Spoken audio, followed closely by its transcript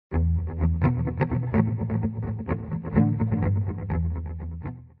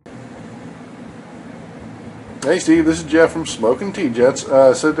Hey Steve, this is Jeff from Smoking Tea Jets.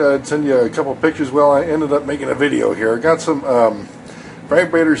 Said I'd send you a couple pictures. Well, I ended up making a video here. I got some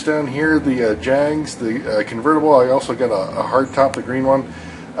vibrators down here, the Jags, the convertible. I also got a hard top, the green one.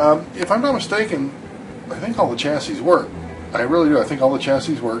 If I'm not mistaken, I think all the chassis work. I really do. I think all the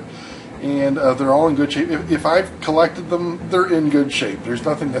chassis work, and they're all in good shape. If I've collected them, they're in good shape. There's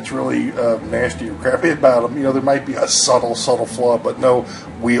nothing that's really nasty or crappy about them. You know, there might be a subtle flaw, but no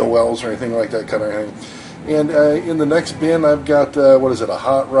wheel wells or anything like that kind of thing. And in the next bin, I've got, a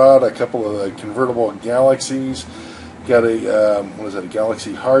hot rod, a couple of convertible Galaxies, got a, a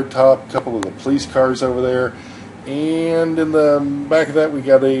Galaxy hardtop, a couple of the police cars over there, and in the back of that we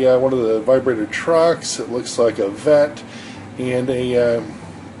got a one of the vibrator trucks. It looks like a Vet, and a,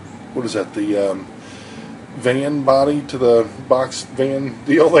 the van body to the box van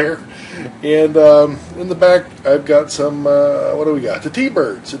deal there. And in the back I've got some, what do we got? The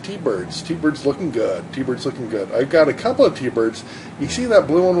T-Birds. T-Birds looking good. T-Birds looking good. I've got a couple of T-Birds. You see that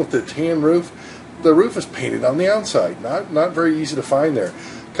blue one with the tan roof? The roof is painted on the outside. Not very easy to find there.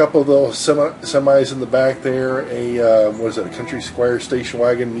 A couple of those semis in the back there. A Country Squire station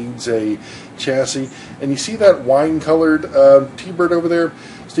wagon needs a chassis. And you see that wine-colored T-Bird over there?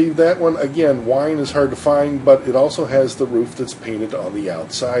 Steve, that one, again, wine is hard to find, but it also has the roof that's painted on the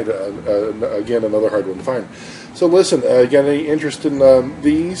outside. Again, another hard one to find. So listen, got any interest in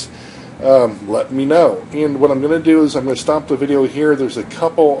these? Let me know. And what I'm going to do is I'm going to stop the video here. There's a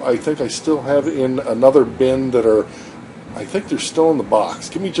couple I think I still have in another bin that are, I think they're still in the box.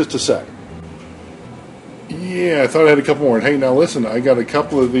 Give me just a sec. Yeah, I thought I had a couple more. And hey, now listen, I got a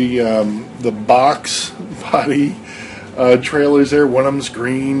couple of the box body trailers there. One of them's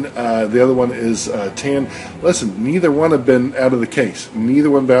green, the other one is tan. Listen, neither one have been out of the case. Neither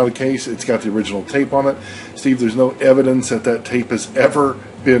one been out of the case. It's got the original tape on it. Steve, there's no evidence that that tape has ever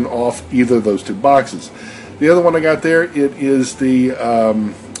been off either of those two boxes. The other one I got there, it is the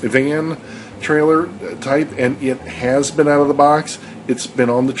van trailer type, and it has been out of the box. It's been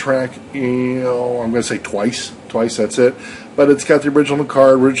on the track, I'm going to say twice, that's it. But it's got the original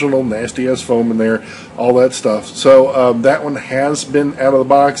car, original nasty-ass foam in there, all that stuff. So that one has been out of the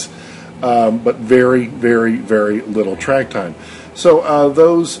box, but very, very, very little track time. So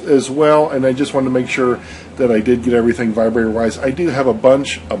those as well, and I just wanted to make sure that I did get everything vibrator-wise. I do have a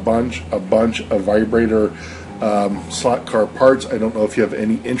bunch of vibrator slot car parts. I don't know if you have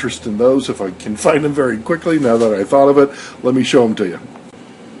any interest in those. If I can find them very quickly, now that I thought of it, let me show them to you.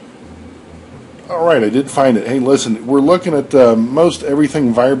 Alright, I did find it. Hey, listen, we're looking at most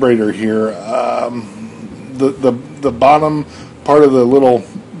everything vibrator here. The bottom part of the little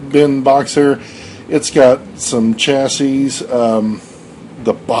bin box there, it's got some chassis,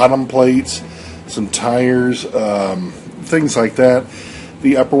 the bottom plates, some tires, things like that.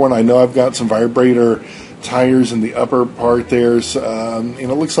 The upper one, I know I've got some vibrator tires in the upper part there, and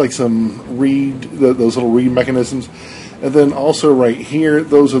it looks like some reed, those little reed mechanisms. And then also right here,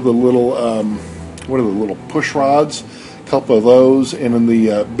 those are the little little push rods, a couple of those, and in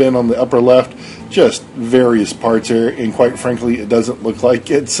the bin on the upper left, just various parts there, and quite frankly, it doesn't look like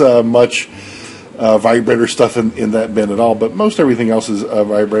it's much vibrator stuff in that bin at all, but most everything else is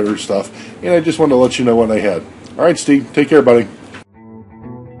vibrator stuff, and I just wanted to let you know what I had. Alright, Steve, take care, buddy.